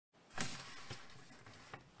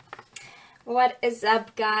What is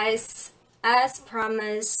up, guys? As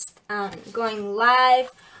promised, going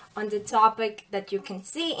live on the topic that you can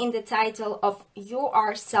see in the title of You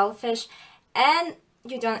Are Selfish and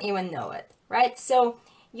You Don't Even Know It, right? So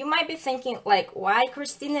you might be thinking like, why,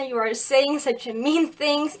 Kristina, you are saying such mean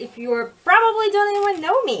things if you probably don't even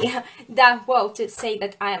know me that well to say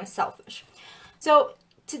that I am selfish. So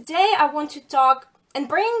today I want to talk and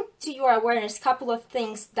bring to your awareness a couple of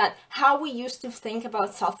things that how we used to think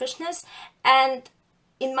about selfishness, and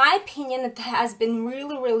in my opinion it has been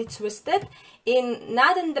really twisted in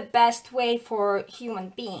not in the best way for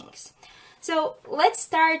human beings. So let's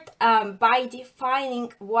start by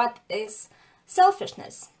defining what is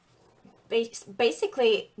selfishness.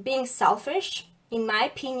 Basically, being selfish, in my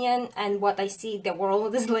opinion, and what I see the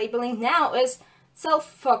world is labeling now, is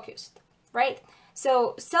self-focused, right?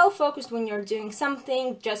 So self-focused when you're doing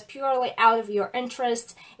something just purely out of your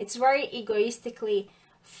interests, it's very egoistically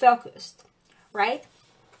focused, right?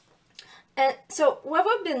 And so what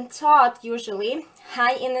we've been taught usually,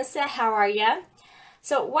 hi Inessa, how are you?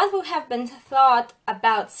 So what we have been taught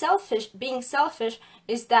about being selfish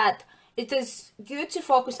is that it is good to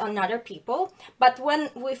focus on other people, but when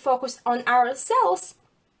we focus on ourselves,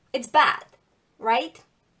 it's bad, right?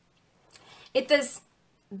 It is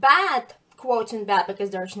bad, quote and bad, because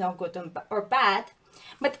there's no good or bad,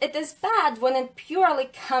 but it is bad when it purely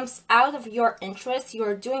comes out of your interest.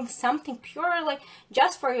 You're doing something purely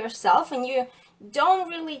just for yourself and you don't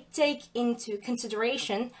really take into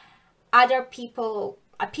consideration other people's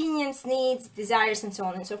opinions, needs, desires, and so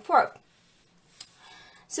on and so forth.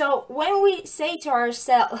 So when we say to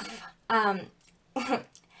ourselves,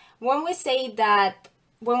 when we say that,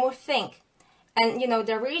 when we think, and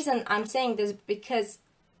the reason I'm saying this because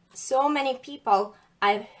so many people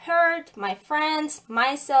I've heard, my friends,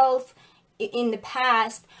 myself, in the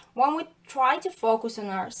past, when we try to focus on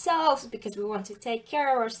ourselves because we want to take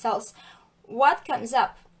care of ourselves, what comes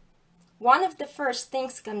up? One of the first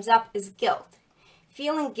things comes up is guilt.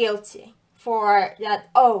 Feeling guilty for that,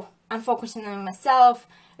 oh, I'm focusing on myself,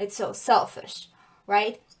 it's so selfish,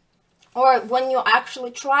 right? Or when you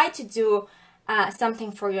actually try to do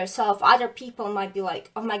something for yourself, other people might be like,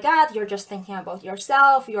 oh my god, you're just thinking about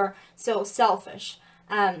yourself, you're so selfish.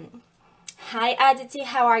 Hi Aditi,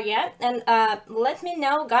 how are you? And let me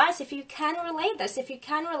know, guys, if you can relate this, if you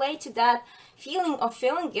can relate to that feeling of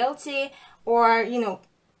feeling guilty, or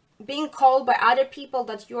being called by other people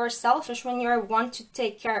that you are selfish when you want to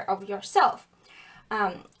take care of yourself,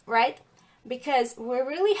 right? Because we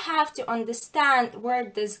really have to understand where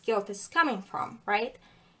this guilt is coming from, right?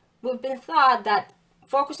 We've been taught that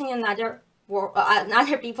focusing on other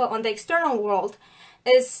people, on the external world,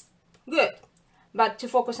 is good, but to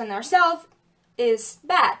focus on ourselves is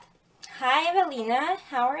bad. Hi Evelina,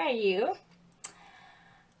 how are you?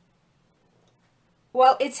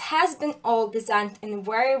 Well, it has been all designed in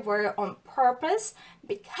very on purpose,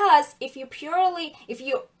 because if you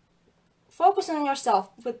focus on yourself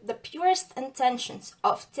with the purest intentions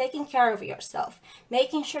of taking care of yourself,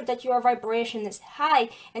 making sure that your vibration is high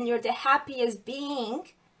and you're the happiest being,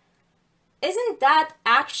 isn't that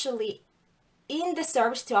actually in the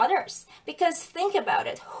service to others? Because think about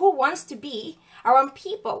it, who wants to be around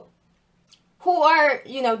people who are,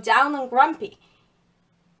 down and grumpy?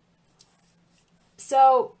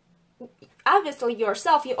 So obviously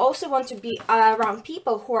yourself, you also want to be around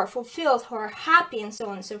people who are fulfilled, who are happy, and so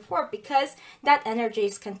on and so forth, because that energy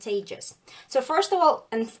is contagious. So first of all,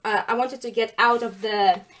 and I wanted to get out of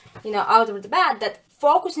the bat, that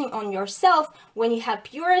focusing on yourself when you have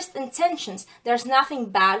purest intentions, there's nothing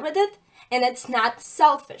bad with it, and it's not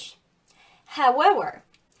selfish. However,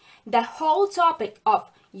 the whole topic of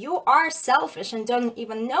you are selfish and don't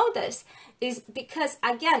even know this is because,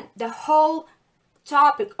 again, the whole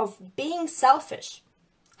topic of being selfish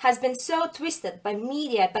has been so twisted by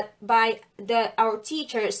media, but by our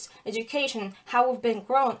teachers' education, how we've been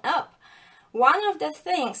grown up. One of the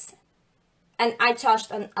things, and I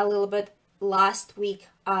touched on a little bit last week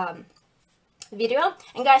video,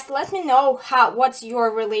 and guys, let me know what's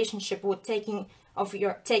your relationship with taking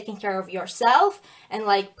care of yourself and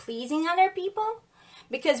like pleasing other people.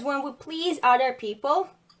 Because when we please other people,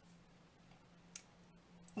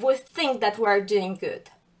 we think that we're doing good.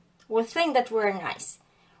 We think that we're nice.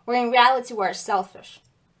 Where in reality we're selfish.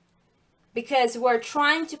 Because we're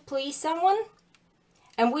trying to please someone,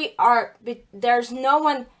 and there's no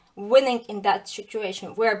one winning in that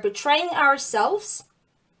situation. We're betraying ourselves,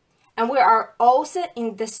 and we are also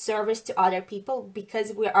in disservice to other people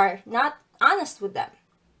because we are not honest with them.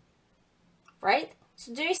 Right?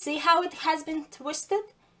 So do you see how it has been twisted?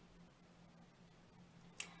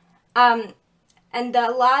 And the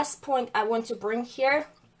last point I want to bring here,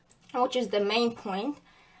 which is the main point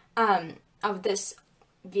of this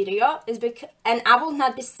video, is because, and I will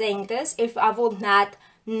not be saying this if I would not,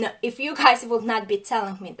 if you guys would not be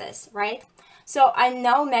telling me this, right? So I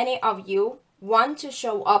know many of you want to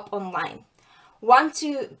show up online, want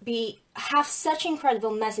to have such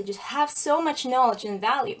incredible messages, have so much knowledge and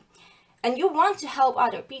value, and you want to help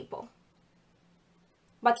other people,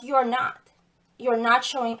 but you're not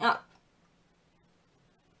showing up.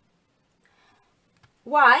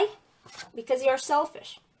 Why? Because you're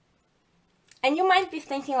selfish. And you might be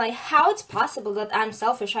thinking like, how it's possible that I'm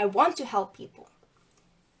selfish? I want to help people.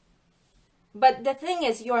 But the thing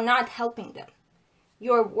is, you're not helping them.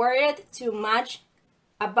 You're worried too much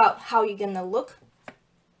about how you're gonna look,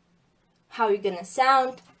 how you're gonna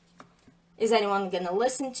sound, is anyone gonna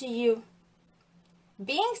listen to you?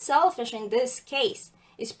 Being selfish in this case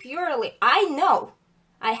is purely, I know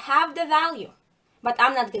I have the value, but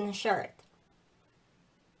I'm not gonna share it.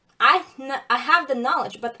 I have the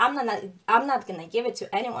knowledge, but I'm not gonna give it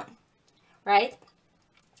to anyone, right?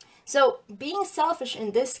 So being selfish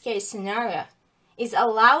in this case scenario is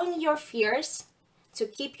allowing your fears to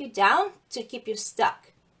keep you down, to keep you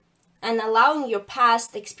stuck, and allowing your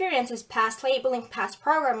past experiences, past labeling, past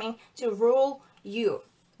programming to rule you,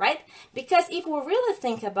 right? Because if we really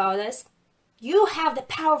think about this, you have the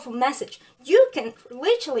powerful message. You can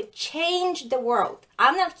literally change the world.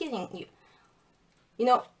 I'm not kidding you. You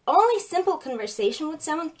know, only simple conversation with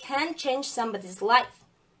someone can change somebody's life.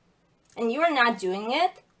 And you're not doing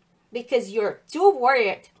it because you're too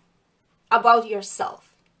worried about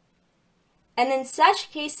yourself. And in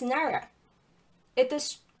such case scenario, it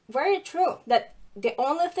is very true that the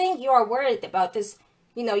only thing you are worried about is,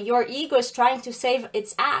 you know, your ego is trying to save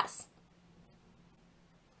its ass.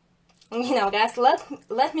 You know, guys,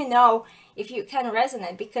 let me know if you can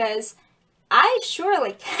resonate, because I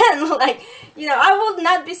surely can. Like, you know, I would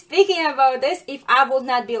not be speaking about this if I would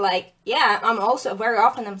not be like, yeah, I'm also very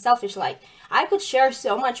often I'm selfish. Like, I could share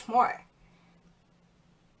so much more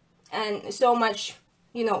and so much,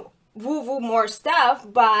 you know, woo more stuff,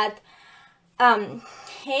 but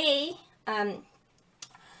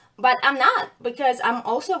but I'm not, because I'm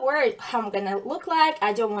also worried how I'm gonna look like.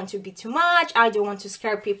 I don't want to be too much. I don't want to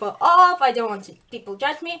scare people off. I don't want people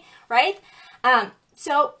judge me, right?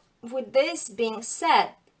 So with this being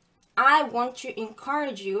said, I want to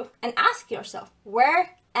encourage you and ask yourself,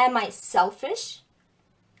 where am I selfish?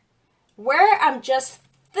 Where I'm just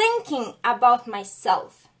thinking about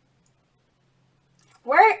myself?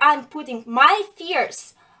 Where I'm putting my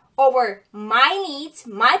fears over my needs,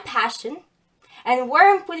 my passion, and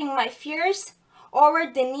where I'm putting my fears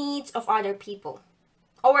over the needs of other people,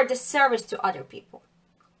 over the service to other people.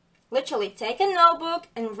 Literally take a notebook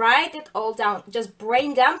and write it all down. Just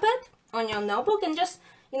brain dump it on your notebook and just,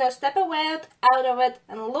 you know, step away out of it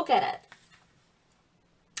and look at it.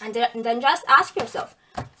 And then just ask yourself,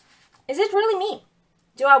 is it really me?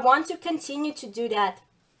 Do I want to continue to do that?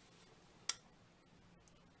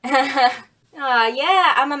 Yeah,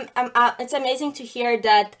 it's amazing to hear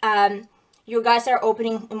that you guys are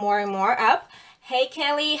opening more and more up. Hey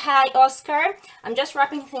Kelly, hi Oscar. I'm just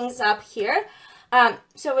wrapping things up here.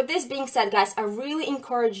 So with this being said, guys, I really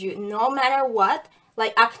encourage you, no matter what,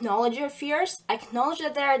 like, acknowledge your fears, acknowledge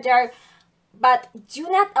that they're there, but do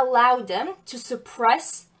not allow them to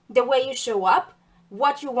suppress the way you show up,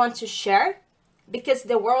 what you want to share, because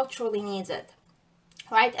the world truly needs it,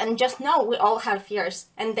 right? And just know we all have fears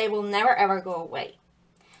and they will never ever go away.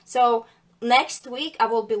 So next week I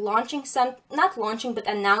will be announcing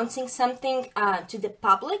something to the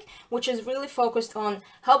public, which is really focused on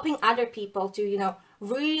helping other people to, you know,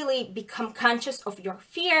 really become conscious of your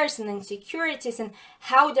fears and insecurities and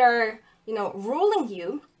how they're, you know, ruling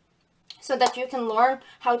you, so that you can learn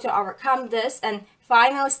how to overcome this and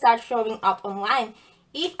finally start showing up online.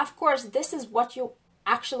 If, of course, this is what you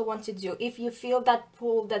actually want to do, if you feel that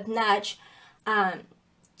pull, that nudge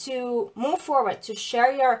to move forward, to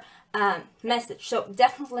share your message. So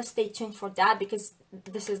definitely stay tuned for that, because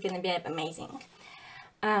this is going to be amazing.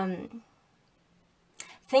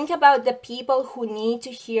 Think about the people who need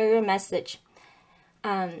to hear your message.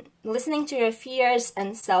 Listening to your fears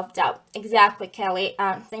and self-doubt. Exactly, Kelly.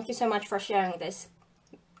 Thank you so much for sharing this.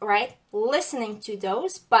 Right? Listening to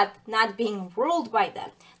those, but not being ruled by them.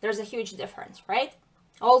 There's a huge difference, right?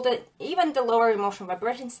 Even the lower emotional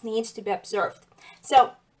vibrations needs to be observed.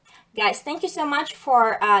 So, guys, thank you so much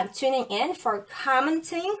for tuning in, for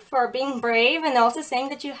commenting, for being brave, and also saying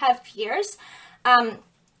that you have fears. And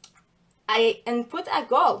put a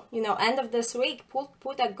goal, you know, end of this week,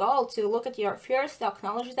 put a goal to look at your fears, to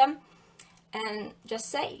acknowledge them, and just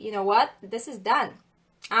say, you know what, this is done.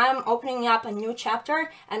 I'm opening up a new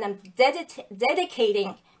chapter, and I'm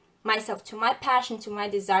dedicating myself to my passion, to my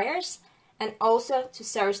desires, and also to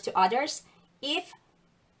service to others, if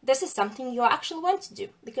this is something you actually want to do,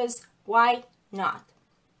 because why not?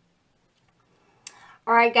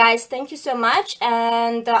 Alright guys, thank you so much,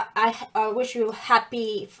 and I wish you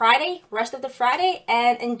happy Friday, rest of the Friday,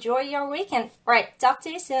 and enjoy your weekend. Alright, talk to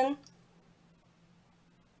you soon.